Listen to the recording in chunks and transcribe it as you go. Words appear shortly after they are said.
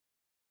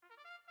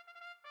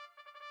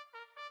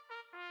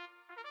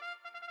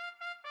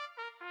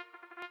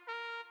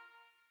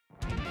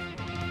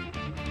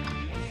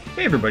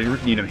Hey everybody,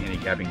 Rick Needham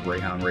handicapping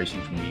greyhound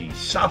racing from the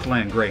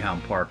Southland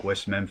Greyhound Park,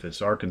 West Memphis,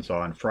 Arkansas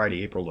on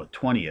Friday, April the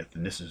 20th,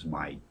 and this is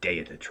my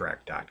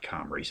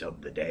dayatthetrack.com race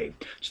of the day.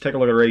 Let's take a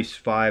look at race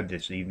 5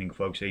 this evening,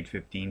 folks,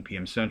 8:15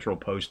 p.m. Central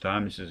Post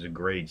Time. This is a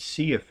grade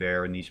C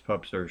affair, and these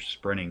pups are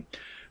sprinting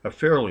a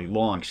fairly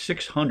long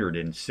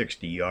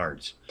 660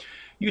 yards.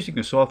 Using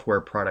a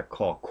software product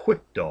called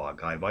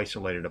QuickDog, I've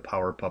isolated a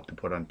power pup to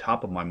put on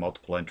top of my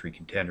multiple entry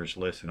contenders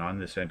list, and on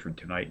this entry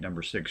tonight,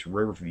 number 6,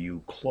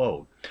 Riverview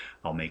Clove,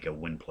 I'll make a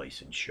win,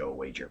 place, and show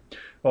wager. I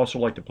also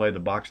like to play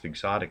the boxed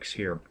exotics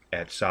here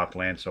at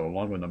Southland, so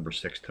along with number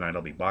 6 tonight,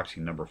 I'll be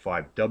boxing number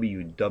 5,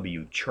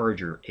 WW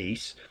Charger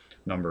Ace,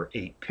 number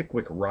 8,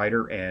 Pickwick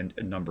Rider, and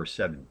number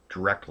 7,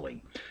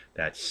 Directly.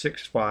 That's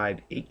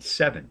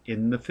 6-5-8-7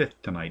 in the 5th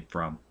tonight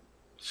from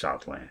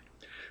Southland.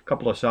 A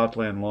couple of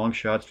Southland long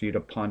shots for you to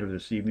ponder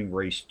this evening.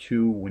 Race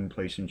 2, win,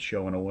 place, and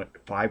show in a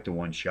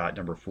 5-1 shot.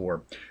 Number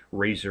 4,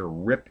 Razor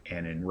Rip.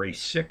 And in race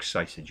 6,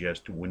 I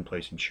suggest win,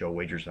 place, and show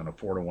wagers on a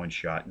 4-1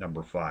 shot.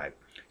 Number 5,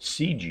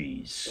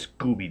 CG's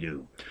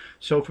Scooby-Doo.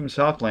 So from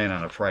Southland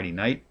on a Friday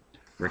night,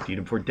 Rick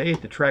Needham for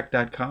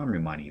dayatthetrack.com,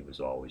 reminding you as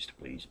always to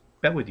please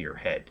bet with your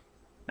head,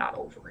 not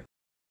over it.